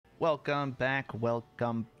welcome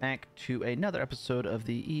back to another episode of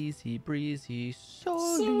the Easy Breezy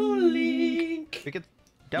Soul Link. We could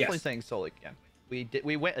definitely Yes. saying Soul Link again.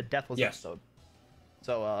 We went a deathless Yes. episode,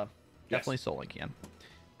 so definitely Yes. Soul Link again.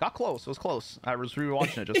 Got close. It was close. I was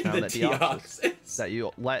rewatching it just now. The That Deoxys Deoxys. that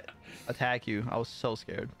you let attack you. I was so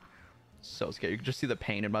scared. So scared. You could just see the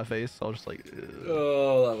pain in my face. I was just like, ugh.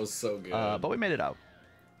 Oh, that was so good. But we made it out.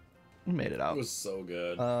 We made it It out. was so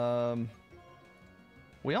good.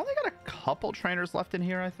 We only got a couple trainers left in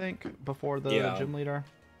here, I think, before the gym leader.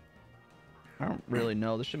 I don't really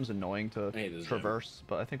know. This gym's annoying to I hate this traverse,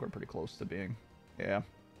 but I think we're pretty close to being. Yeah.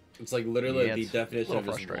 It's like literally Yeah, the it's definition a of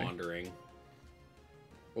little just frustrating. wandering.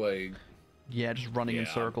 Like, Yeah, just running in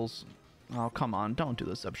Yeah. circles. Oh, come on. Don't do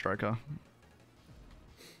this, Zebstrika.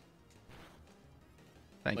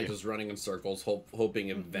 Thank you. just running in circles,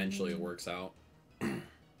 hoping eventually it works out.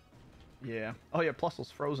 Yeah. Oh, yeah,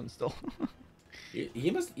 Plusle's frozen still.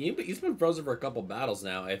 He's been frozen for a couple battles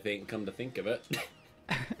now, I think, come to think of it.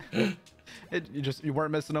 You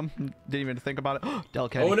weren't missing him. Didn't even think about it.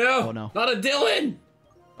 Delcatty. Oh no! Oh, no. Not a Dylan!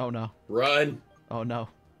 Oh, no. Run! Oh, no.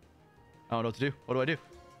 I don't know what to do. What do I do?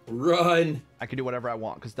 Run! I can do whatever I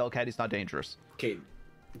want, because Delcatty's not dangerous. Okay,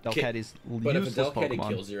 Delcatty's but if a useless Delcatty Pokemon.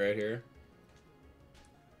 kills you right here,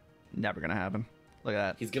 Never gonna happen. Look at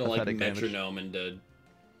that. he's gonna like Pathetic damage. metronome into.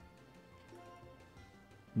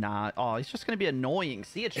 Nah. Oh, he's just gonna be annoying.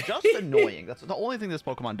 See, it's just annoying. That's the only thing this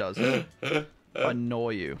Pokemon does.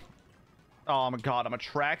 Annoy you. Oh my god, I'm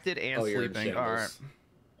attracted and Oh, you're in sleeping. All right. shambles.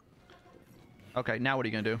 Okay, now what are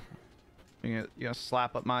you gonna do? You gonna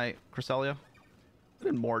slap up my Cresselia? I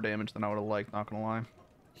did more damage than I would have liked. Not gonna lie.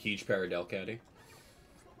 Huge power Delcatty.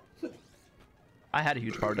 I had a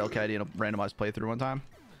huge power Delcatty in a randomized playthrough one time.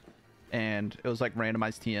 And it was like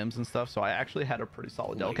randomized TMs and stuff, so I actually had a pretty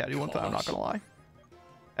solid Oh my Delcatty one time, I'm not gosh. gonna lie.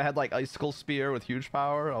 I had like Icicle Spear with huge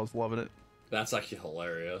power, I was loving it. That's actually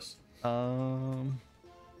hilarious. Um,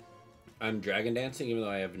 I'm Dragon Dancing even though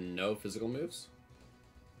I have no physical moves.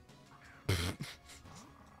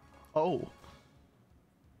 oh.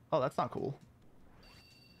 Oh, that's not cool.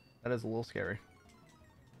 That is a little scary.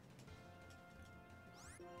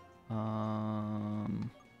 Oh my.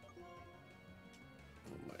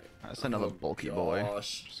 That's another bulky boy.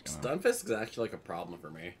 Gosh. Just gonna- Stunfisk is actually like a problem for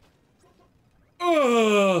me.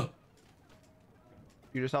 Ugh!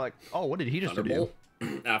 You just saw like, oh, what did he just do to you?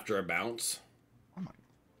 Thunderbolt after a bounce.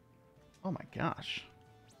 Oh my gosh.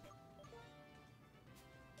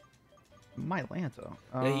 My Lanta.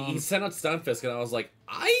 Yeah, he sent out Stunfisk and I was like,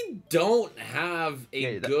 I don't have a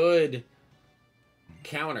Yeah, that- good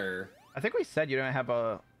counter. I think we said you don't have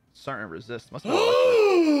a certain resist. Must be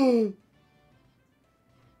electric.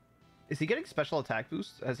 Is he getting special attack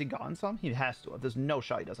boost? Has he gotten some? He has to. There's no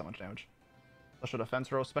shot he does that much damage. Special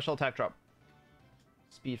defense row, special attack drop.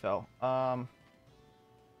 Speed fell.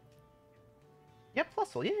 Yeah,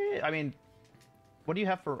 Plusle. Yeah. I mean, what do you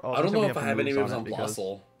have for? Oh, I don't know if for I have any moves it on because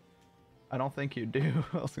Plusle. I don't think you do.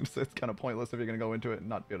 I was gonna say it's kind of pointless if you're gonna go into it and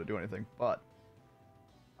not be able to do anything. But,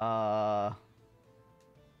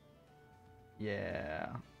 yeah.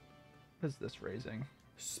 What is this raising?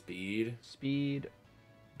 Speed. Speed,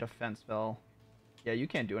 defense fell. Yeah, you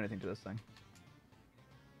can't do anything to this thing.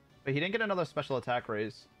 But he didn't get another special attack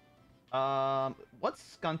raise.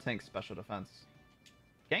 What's Skuntank's special defense?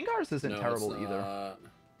 Gengar's isn't No, it's terrible either. not.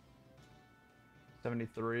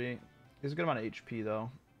 73. He's a good amount of HP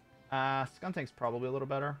though. Skuntank's probably a little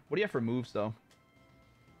better. What do you have for moves though?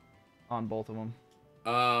 On both of them.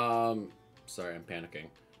 Sorry, I'm panicking.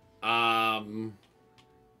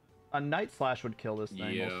 A Night Slash would kill this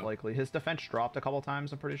thing Yeah. most likely. His defense dropped a couple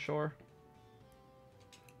times, I'm pretty sure.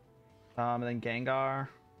 And then Gengar.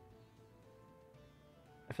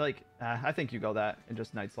 I feel like I think you go that and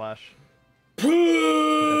just Night Slash. Okay,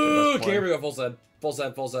 play. here we go. Full set. Full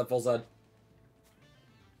set. Full set. Full set.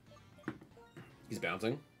 He's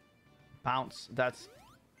bouncing. Bounce. That's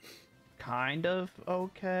kind of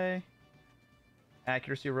okay.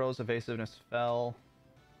 Accuracy rose, evasiveness fell.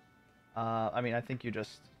 I mean, I think you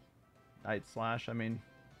just Night Slash. I mean,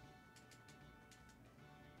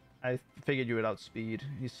 I figured you would outspeed.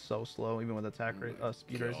 He's so slow, even with attack rate,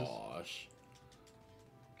 speed raises. Gosh.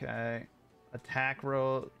 Okay, attack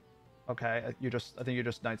row. Okay, I think you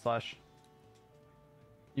just Night Slash.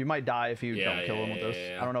 You might die if you don't kill him with this.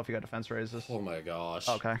 yeah. I don't know if you got defense raises. Oh my gosh.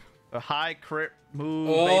 Okay, a high crit move,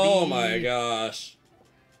 Oh baby. my gosh.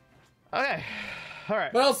 Okay, all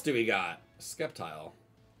right. What else do we got? Skeptile.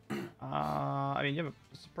 I mean, you have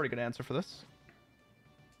a pretty good answer for this.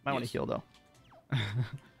 Might want to Yes. heal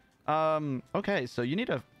though. Okay, so you need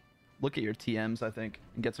to look at your TMs, I think,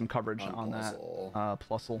 and get some coverage on that Puzzle.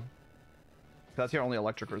 Plusle. That's your only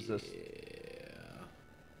electric resist. Yeah.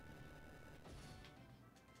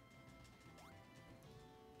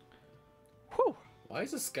 Whew. Why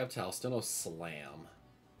is a Skeptile still no slam?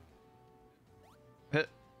 Hit.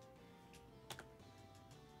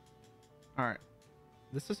 All right.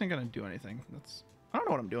 This isn't gonna do anything. I don't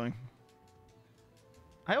know what I'm doing.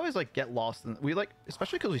 I always like get lost in we like,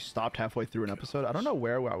 especially because we stopped halfway through an episode. I don't know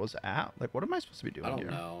where I was at. Like, what am I supposed to be doing I don't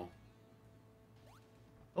here? know.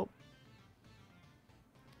 Oh.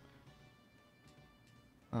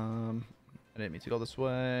 I didn't mean to go this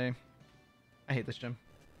way. I hate this gym.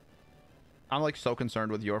 I'm like so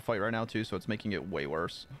concerned with your fight right now too, so it's making it way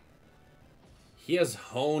worse. He has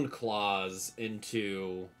Hone Claws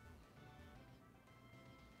into...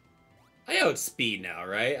 I outspeed now,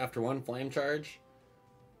 right? After one flame charge?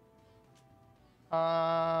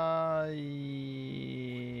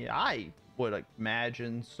 I would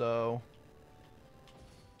imagine so.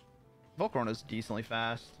 Volcarona is decently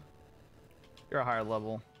fast. You're a higher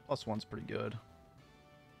level. +1's pretty good.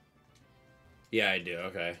 Yeah, I do.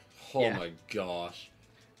 Okay. Oh Yeah. my gosh.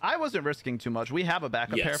 I wasn't risking too much. We have a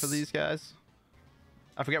backup pair for Yes. these guys.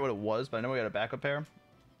 I forget what it was, but I know we got a backup pair.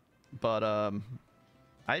 But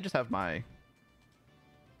I just have my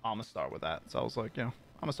Amistar with that, so I was like, you know,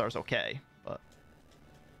 Amistar's okay, but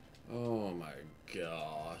Oh my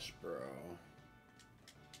gosh, bro.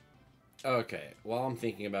 Okay, while I'm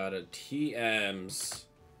thinking about it, TMs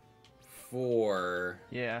for...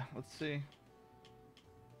 yeah, let's see.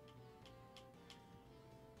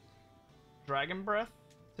 Dragon Breath,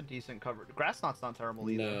 it's a decent cover. Grass Knot's not terrible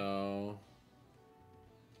either. No.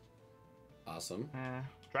 Awesome.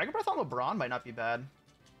 Dragon Breath on LeBron might not be bad.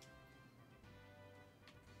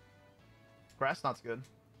 Grass Knot's good.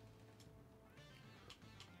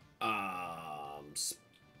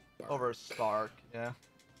 Spark. Over Spark, yeah.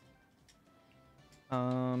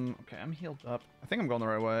 Okay, I'm healed up. I think I'm going the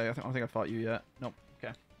right way. I don't think I fought you yet. Nope.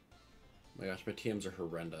 Okay. Oh my gosh, my TMs are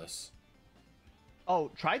horrendous. Oh,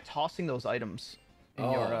 try tossing those items in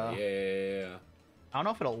Oh, your. yeah. I don't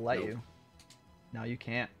know if it'll let Nope. you. No, you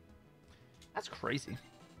can't. That's crazy.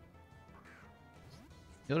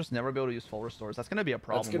 You'll just never be able to use full restores. That's gonna be a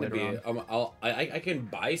problem That's gonna later be... on. I can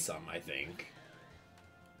buy some, I think.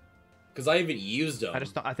 Because I haven't used them. I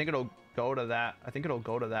just don't, I think it'll go to that. I think it'll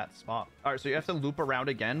go to that spot. All right, so you have to loop around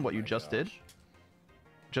again what Oh you my just did. gosh.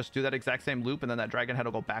 Just do that exact same loop, and then that dragon head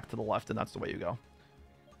will go back to the left, and that's the way you go.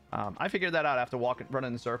 I figured that out after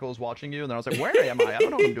running in circles, watching you, and then I was like, "Where am I? I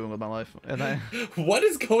don't know what I'm doing with my life." And I What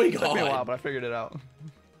is going it took on? me a while, but I figured it out.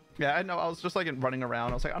 Yeah, I know. I was just like running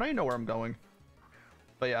around. I was like, I don't even know where I'm going.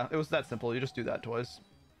 But yeah, it was that simple. You just do that twice.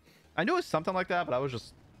 I knew it was something like that, but I was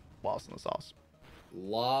just lost in the sauce.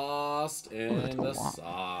 Lost in that's a the lot.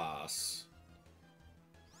 sauce.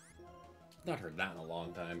 Not heard that in a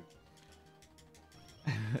long time.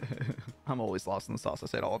 I'm always lost in the sauce. I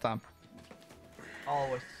say it all the time.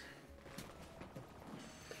 Always.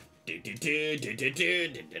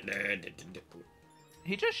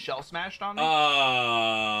 He just shell smashed on me.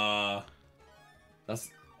 That's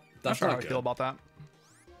Not sure how not I good. feel about that.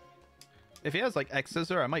 If he has like X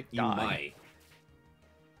Scissor, I might You die. might.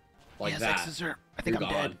 Like he has that. X Scissor. I think You're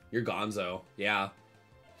I'm gone. dead. You're gonzo. Yeah.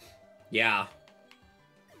 Yeah.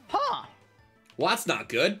 Huh. Well, that's not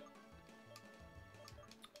good.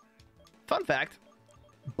 Fun fact.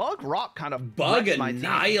 Bug Rock kind of Bug wrecks my team.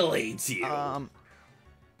 annihilates you.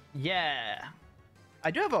 Yeah. I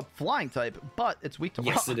do have a flying type, but it's weak to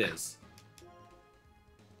Yes, rock. it is.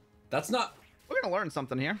 That's not... We're gonna learn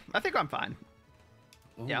something here. I think I'm fine.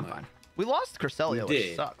 Oh Yeah, I'm my- fine. We lost Cresselia, We which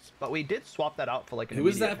did. sucks, but we did swap that out for like an Who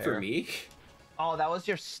is immediate that for pair. me? Oh, that was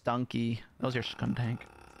your Stunky. That was your Skuntank.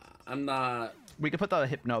 I'm not... We could put the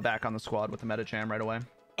Hypno back on the squad with the Metacham right away.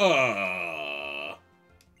 What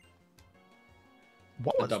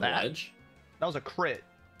A was double that? edge? That was a crit.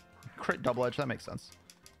 Crit double edge. That makes sense.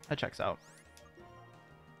 That checks out.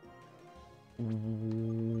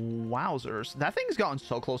 Wowzers. That thing's gotten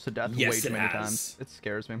so close to death Yes, way too it many has. times. It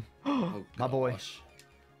scares me. Oh, My boy. gosh.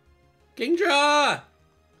 Kingdra!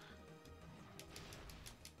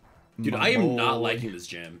 Dude, My I am not boy. liking this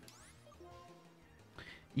gym.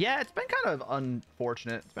 Yeah, it's been kind of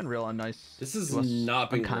unfortunate. It's been real unnice. This has to us. not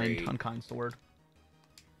been unkind. great. Unkind's the word.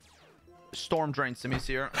 Storm Drain Simi's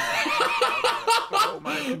here. Oh,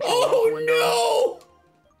 my control out the window. Oh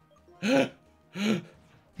no!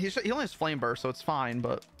 He only has Flame Burst, so it's fine,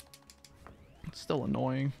 but it's still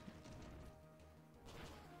annoying.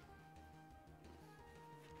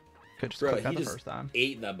 Could just Bro, click that he the just first time.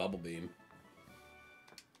 ate that bubble beam.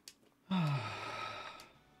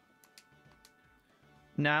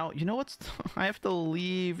 Now, you know what's... I have to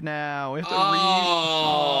leave now. We have to Oh.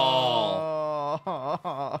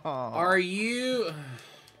 Are you?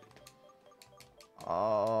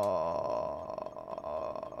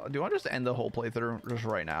 Do you want to just end the whole playthrough just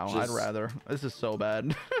right now? I'd Just- rather. This is so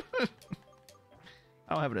bad.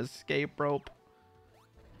 I don't have an escape rope.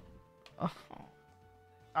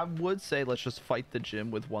 I would say let's just fight the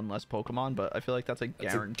gym with one less Pokemon, but I feel like that's a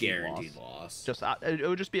That's guaranteed, a guaranteed loss. loss. Just it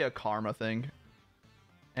would just be a karma thing,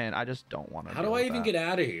 and I just don't want to. How do I even get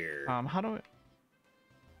out of here? How do I?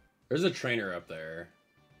 There's a trainer up there.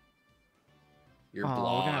 You're We're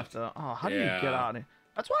gonna have blocked. to. Oh, how do you get out of here?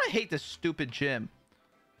 That's why I hate this stupid gym.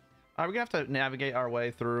 We're gonna have to navigate our way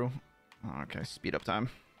through. Oh, okay, speed up time.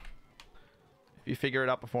 If you figure it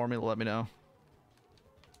out before me, let me know.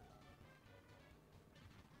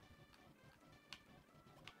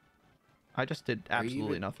 I just did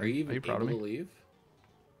absolutely nothing. Are you even proud of able me? to leave?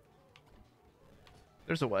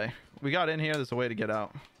 There's a way. We got in here. There's a way to get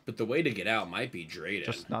out. But the way to get out might be Drayden.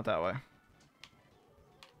 Just not that way.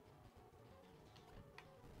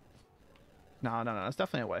 No. It's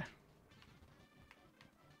definitely a way.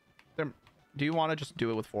 Do you want to just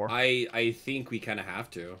do it with 4? I think we kind of have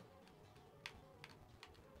to.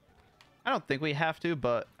 I don't think we have to,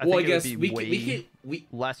 but I Well, I think it guess would be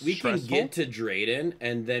less we stressful. can get to Drayden,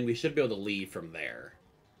 and then we should be able to leave from there.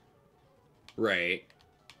 Right.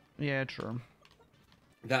 Yeah, true.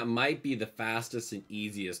 That might be the fastest and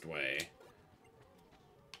easiest way.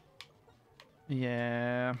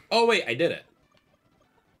 Yeah. Oh, wait, I did it.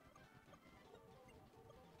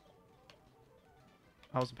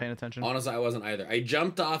 I wasn't paying attention. Honestly, I wasn't either. I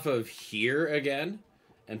jumped off of here again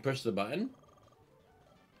and pushed the button.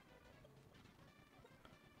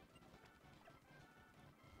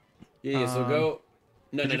 Yeah, so go...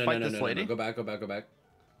 No, did you fight this no. lady? Go back.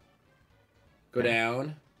 Go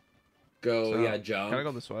down. Go, So, yeah, jump. Gotta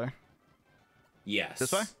go this way. Yes.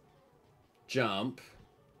 This way? Jump.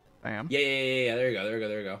 Bam. Yeah. There you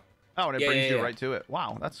go. Oh, and it Yeah, brings yeah, you yeah. right to it.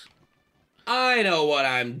 Wow, that's... I know what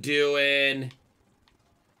I'm doing.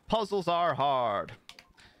 Puzzles are hard.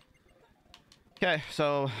 Okay,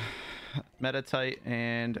 so Meditite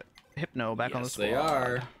and Hypno back on the Yes, squad. they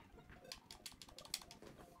are.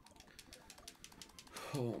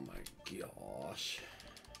 Oh my gosh.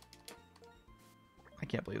 I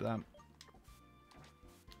can't believe that.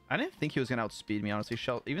 I didn't think he was gonna outspeed me, honestly.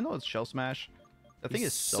 Even though it's Shell Smash, the thing He's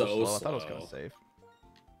is so so slow. I thought it was gonna slow. save.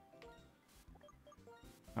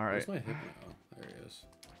 All right, Where's my Hypno? There he is.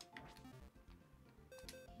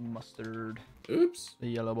 Mustard, Oops. the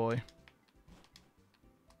yellow boy.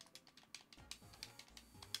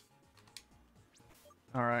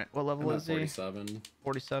 All right, what level I'm at is he? 47.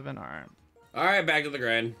 47. All right, All right, back to the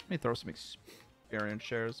grind. let me throw some experience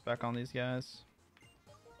shares back on these guys.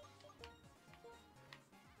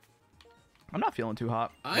 I'm not feeling too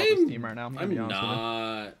hot about this team right now. I'm, gonna be I'm honest with you.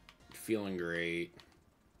 not feeling great.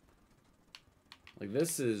 Like,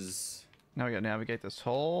 this is... Now we gotta navigate this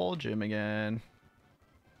whole gym again.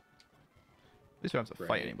 At least we don't have to fight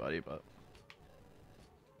Right. anybody, but...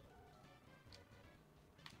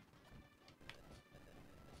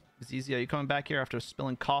 Zizzy, are you coming back here after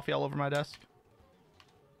spilling coffee all over my desk?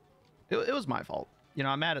 It was my fault. You know,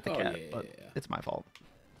 I'm mad at the Oh, cat, yeah, but yeah. it's my fault.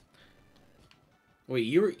 Wait,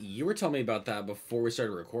 you were telling me about that before we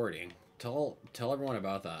started recording. Tell everyone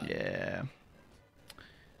about that. Yeah.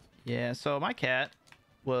 Yeah, so my cat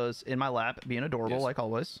was in my lap being adorable, Yes. like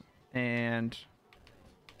always. And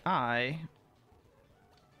I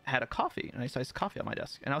had a coffee, a nice iced coffee on my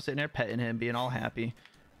desk. And I was sitting there petting him, being all happy.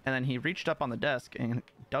 And then he reached up on the desk and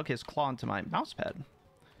dug his claw into my mouse pad.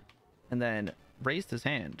 And then raised his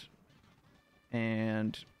hand.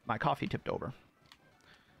 And my coffee tipped over.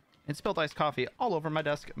 And spilled iced coffee all over my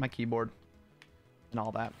desk, my keyboard, and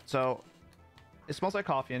all that. So, it smells like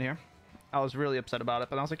coffee in here. I was really upset about it,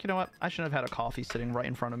 but I was like, you know what? I shouldn't have had a coffee sitting right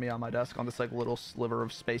in front of me on my desk on this like little sliver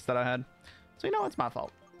of space that I had. So, you know, it's my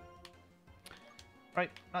fault.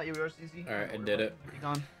 Right, not yours, easy. Alright, I did it. You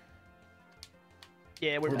gone?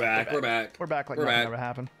 Yeah, We're back. We're back like We're nothing back. ever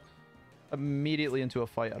happened. Immediately into a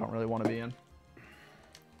fight I don't really want to be in.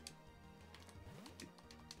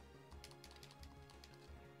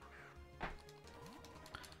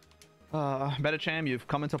 Metacham, you've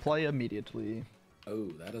come into play immediately. Oh,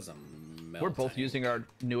 that is a melt We're both tank. using our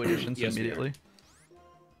new additions Yes, we are. immediately.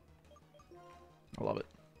 I love it.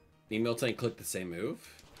 The Miltank clicked the same move.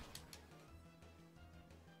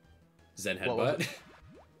 Zen What was headbutt.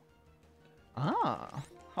 Ah.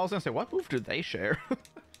 I was gonna say, what move do they share?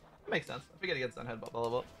 Makes sense. If we gotta get Zen Headbutt,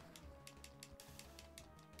 level up.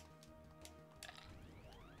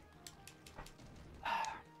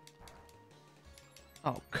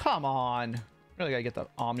 Oh, come on. Really gotta get the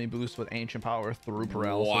Omni boost with Ancient Power through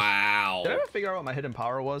Paralysis. Wow. Did I ever figure out what my hidden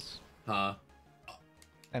power was? Huh?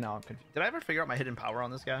 And now I'm confused. Did I ever figure out my hidden power on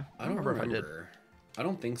this guy? I don't remember. if I did. I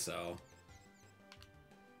don't think so.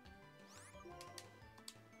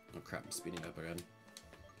 Oh crap, I'm speeding up again.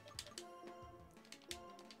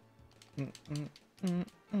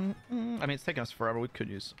 I mean, it's taking us forever. We could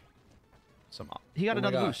use some. He got Oh my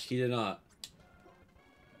another gosh, boost. he did not.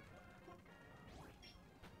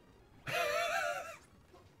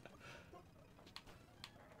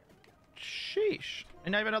 Sheesh.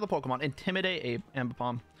 And now you have another Pokemon. Intimidate Abe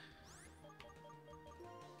Ambipom.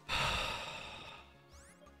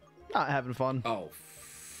 Not having fun. Oh.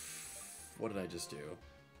 What did I just do?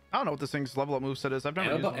 I don't know what this thing's level up moveset is. I've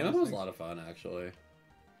never used one of these Annabelle was a things. lot of fun, actually.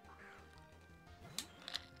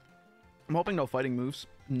 I'm hoping no fighting moves.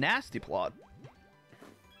 Nasty Plot.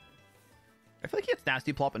 I feel like he gets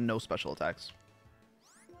Nasty Plot and no special attacks.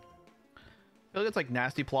 I feel like it's like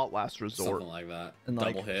Nasty Plot, Last Resort. Something like that. And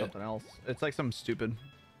Double like hit. something else. It's like something stupid.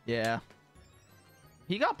 Yeah.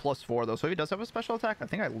 He got +4 though, so if he does have a special attack, I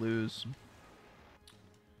think I lose.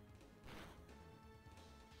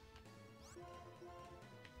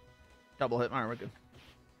 Double hit. Alright, we're good.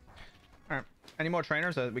 Alright. Any more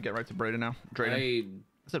trainers? We get right to Brayden now. Drayden.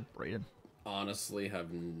 I said Brayden. Honestly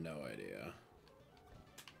have no idea.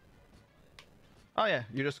 Oh yeah,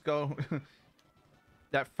 you just go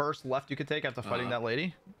that first left you could take after fighting that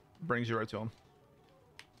lady brings you right to him.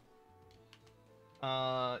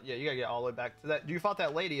 Yeah, you gotta get all the way back to that. You fought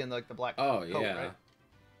that lady in like the black Oh coat, yeah.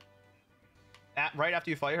 right? Right after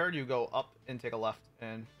you fight her, you go up and take a left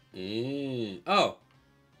and Oh.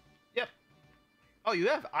 Yep. Oh, you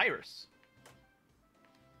have Iris.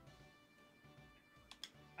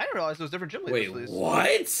 I didn't realize there was different gym leaders Wait, for these.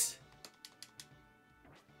 what?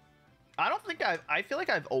 I don't think I feel like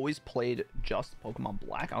I've always played just Pokemon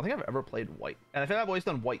Black. I don't think I've ever played White. And I think I've always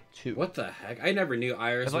done White too. What the heck? I never knew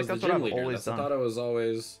Iris I feel was like the that's what gym I've leader. always I done. thought it was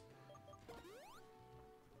always.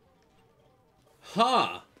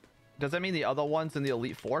 Huh. Does that mean the other one's in the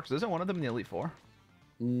Elite Four? Because isn't one of them in the Elite Four?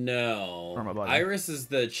 No. Or am I bugging? Iris is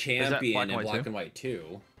the Black champion and in White Black too? and White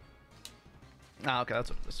 2. Ah, okay, that's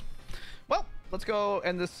what it is. Well, let's go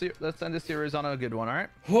end this. Let's end this series on a good one. All right.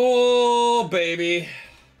 Oh, baby.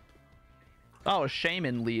 Oh, a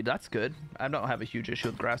Shaman lead. That's good. I don't have a huge issue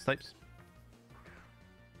with grass types.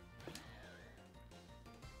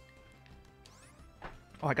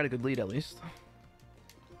 Oh, I got a good lead at least.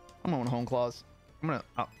 I'm going Home Claws. I'm gonna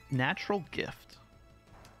Natural Gift.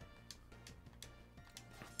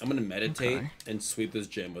 I'm gonna meditate Okay. and sweep this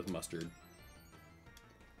gym with Mustard.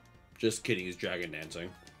 Just kidding, he's dragon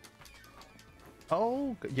dancing.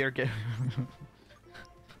 Oh, you're getting.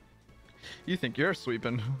 You think you're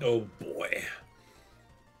sweeping? Oh boy.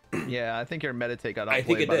 Yeah, I think your meditate got I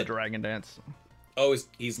think outplayed it by the did. Dragon Dance. Oh,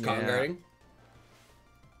 he's Yeah. con guarding?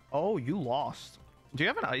 Oh, you lost. Do you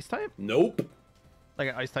have an Ice type? Nope. Like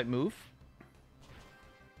an Ice type move?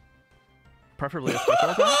 Preferably a special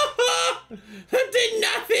attack? That did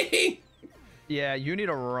nothing. Yeah, you need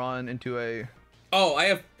to run into a. Oh, I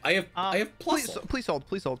have plus. Please hold.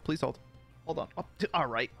 Hold on. All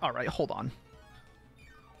right. Hold on.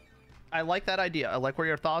 I like that idea. I like where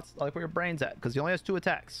your thoughts. I like where your brain's at because he only has 2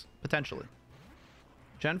 attacks potentially.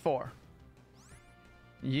 Gen 4.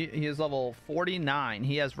 He is level 49.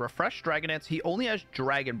 He has Refresh Dragon Dance. He only has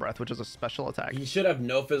Dragon Breath, which is a special attack. He should have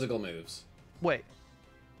no physical moves. Wait.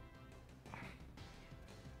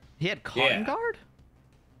 He had Cotton Yeah. Guard?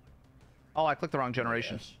 Oh, I clicked the wrong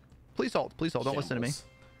generation. Yes. Please hold. Don't listen to me. Shambles.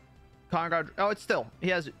 Cotton Guard. Oh, it's still. He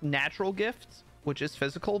has Natural Gifts, which is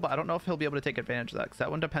physical, but I don't know if he'll be able to take advantage of that because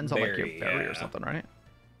that one depends on like your Berry, berry or yeah. something, right?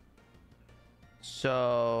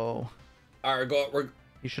 So All right, we're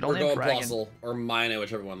you should we're only have going Dragon. Plusle or Mina,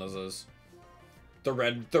 whichever one this is. The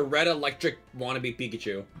red electric wannabe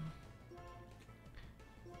Pikachu.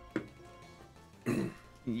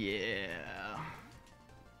 Yeah.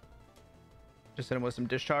 Just hit him with some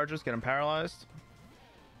discharges, get him paralyzed.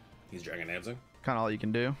 He's dragon dancing. Kind of all you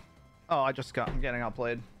can do. Oh, I'm getting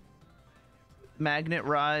outplayed. Magnet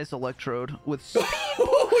Rise Electrode with.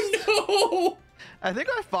 Oh no! I think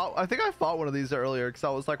I fought one of these earlier because I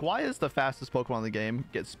was like, why is the fastest Pokemon in the game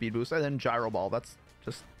get Speed Boost and then Gyro Ball? That's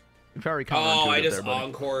just very counterintuitive. Oh, I just there, buddy.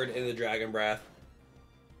 encored in the Dragon Breath.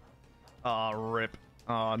 Oh, rip.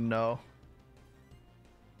 Oh no.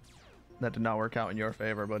 That did not work out in your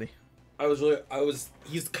favor, buddy.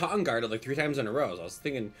 He's con guarded like 3 times in a row. So I was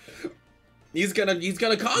thinking he's gonna con Yeah,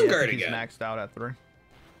 I guard think he's again. maxed out at 3.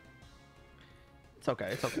 It's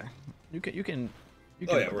okay. You can. Oh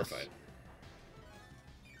yeah, win we're this. fine.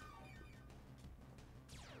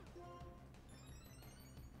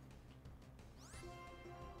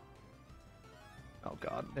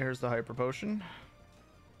 There's the hyper potion.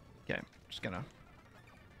 Okay, just gonna.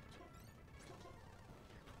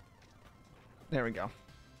 There we go.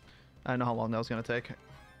 I don't know how long that was gonna take.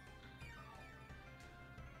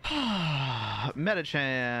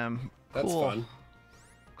 Metacham. That's Cool. fun.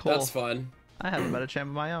 Cool. That's fun. I have a Metacham of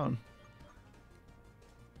my own.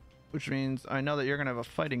 Which means I know that you're gonna have a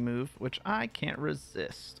fighting move, which I can't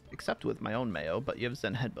resist. Except with my own Mayo, but you have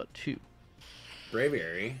Zen Headbutt too.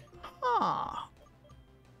 Braviary. Ah.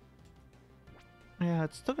 Yeah,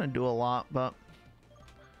 it's still gonna do a lot, but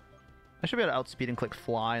I should be able to outspeed and click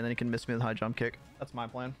fly, and then he can miss me with high jump kick. That's my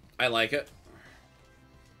plan. I like it.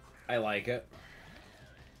 I like it.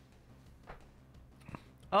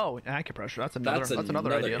 Oh, acupressure. That's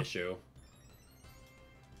another idea. issue.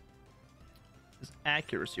 His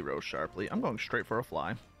accuracy rose sharply. I'm going straight for a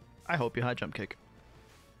fly. I hope you high jump kick.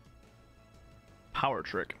 Power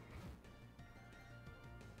trick.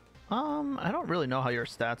 I don't really know how your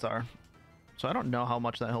stats are, so I don't know how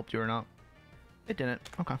much that helped you or not. It didn't.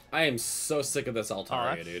 Okay. I am so sick of this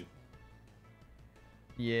Altaria, dude.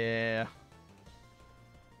 Yeah.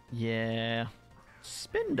 Yeah.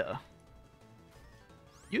 Spinda.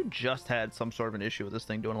 You just had some sort of an issue with this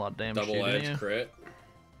thing doing a lot of damage. Double didn't edge you? crit.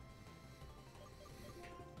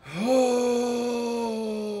 Oh.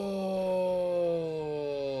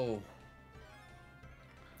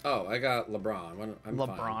 Oh, I got LeBron. I'm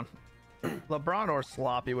LeBron. Fine. LeBron or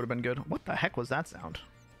Sloppy would have been good. What the heck was that sound?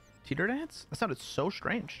 Teeter dance? That sounded so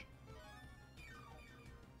strange.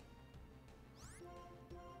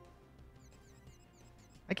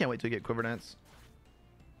 I can't wait to get Quiver Dance.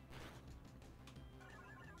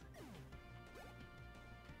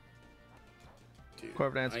 Dude,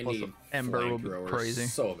 Quiver Dance I plus need Ember will be flamethrower crazy.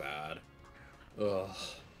 So bad. Ugh.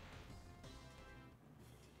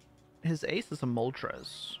 His ace is a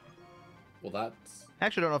Moltres. Well, that's... I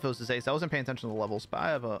actually don't know if it was his ace. I wasn't paying attention to the levels, but I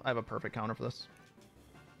have a perfect counter for this.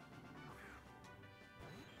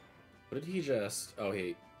 What did he just... Oh,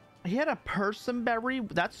 he had a Persimberry.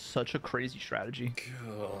 That's such a crazy strategy.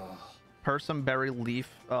 Ugh. Persimberry leaf.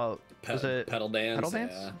 Is it Petal Dance? Petal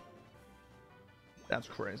Dance? Yeah. That's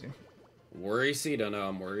crazy. Worry Seed? Don't know.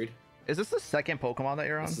 I'm worried. Is this the second Pokemon that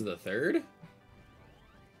you're on? This is the third?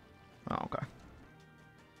 Oh, okay.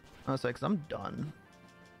 I was like, 'cause I'm done.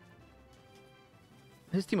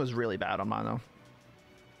 His team was really bad on mine, though.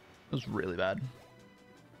 It was really bad.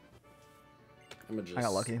 Just... I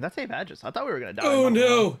got lucky. That's Aegis. I thought we were going to die. Oh,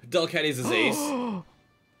 no! Delcatty's his ace. Oh,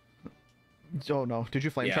 no. Did you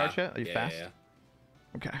flame charge yet? Are you fast? Yeah.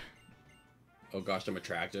 Okay. Oh, gosh, I'm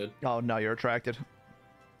attracted. Oh, no, you're attracted.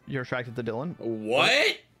 You're attracted to Dylan?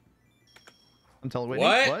 What? I'm telling Whitney.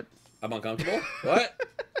 What? I'm uncomfortable. What?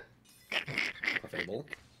 Fable.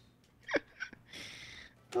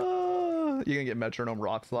 You're gonna get Metronome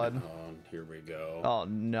Rock Slide. Oh, here we go. Oh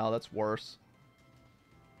no, that's worse.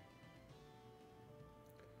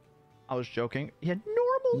 I was joking. Yeah,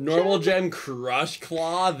 normal gem Crush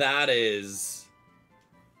Claw. That is.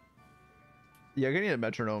 Yeah, you're gonna need a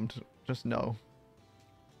Metronome. Just know.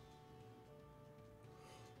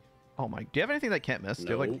 Oh my! Do you have anything that can't miss? Nope.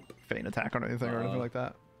 Do you have like Feint Attack or anything like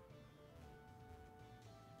that?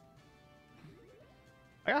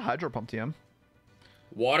 I got Hydro Pump TM.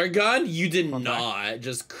 Water Gun? You did Fun not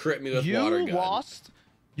just crit me with Water Gun.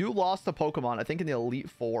 You lost a Pokemon, I think in the Elite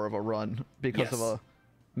Four of a run because of a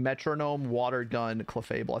Metronome, Water Gun,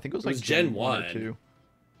 Clefable. I think it was like Gen 1 or 2.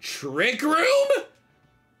 Trick Room?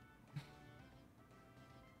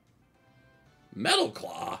 Metal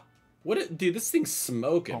Claw? Dude, this thing's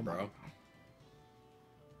smoking, bro.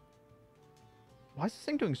 Why is this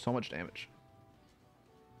thing doing so much damage?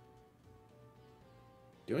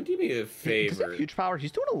 Do you want to do me a favor? Does he have huge power?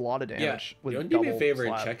 He's doing a lot of damage. Yeah. With Do you want to do me a favor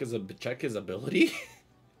slap. and check his ability?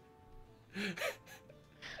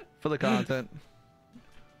 For the content.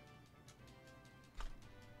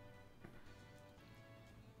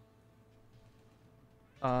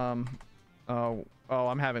 Oh,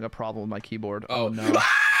 I'm having a problem with my keyboard. Oh no.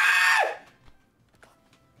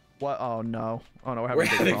 What? Oh no. Oh no, We're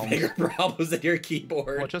having bigger problems than your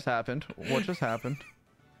keyboard. What just happened? What just happened?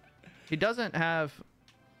 He doesn't have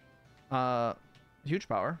huge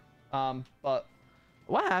power. But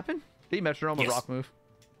what happened? The Metronome a rock move.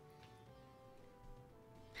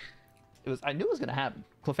 I knew it was gonna happen.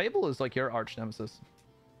 Clefable is like your arch nemesis.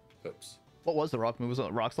 Oops. What was the rock move? Was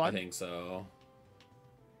it rock slide? I think so.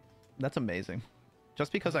 That's amazing.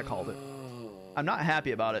 Just because I called it. I'm not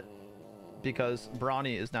happy about it. Because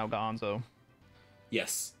Brawny is now Gonzo.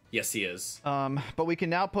 Yes. Yes, he is. But we can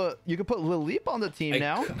now you can put Lileep on the team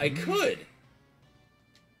now. I could.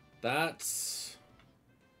 That's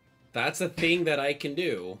a thing that I can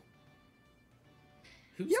do.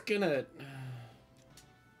 Who's gonna...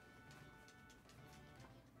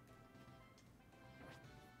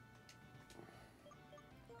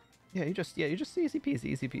 Yeah, you just easy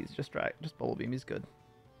peasy. Just drag, just bubble beam. He's good.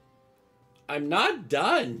 I'm not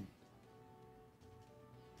done.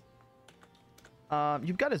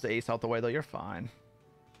 You've got his ace out the way though. You're fine.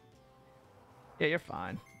 Yeah, you're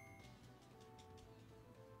fine.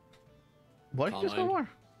 What did you just go for?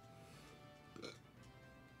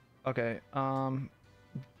 Okay.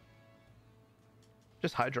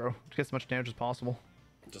 Just hydro to get as much damage as possible.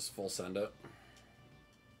 Just full send it.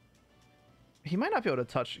 He might not be able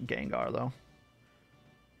to touch Gengar though.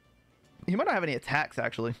 He might not have any attacks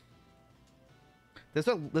actually. There's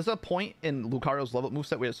a point in Lucario's level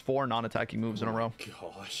moveset where he has 4 non-attacking moves in a row.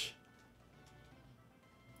 Gosh.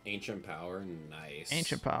 Ancient power, nice.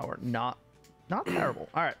 Ancient power, not terrible.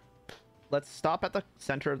 All right, let's stop at the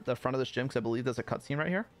center of the front of this gym because I believe there's a cutscene right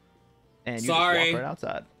here. And you just walk right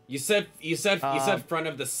outside. You said front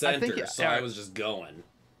of the center, so I was just going.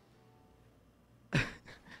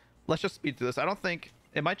 Let's just speed through this. I don't think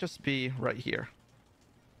it might just be right here.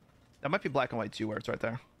 That might be black and white too, where it's right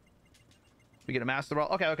there. We get a master ball.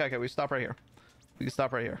 Okay. We stop right here. We can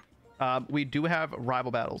stop right here. We do have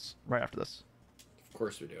rival battles right after this. Of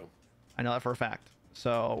course we do. I know that for a fact.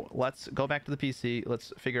 So let's go back to the PC.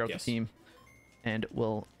 Let's figure out the team, and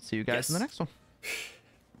we'll see you guys in the next one.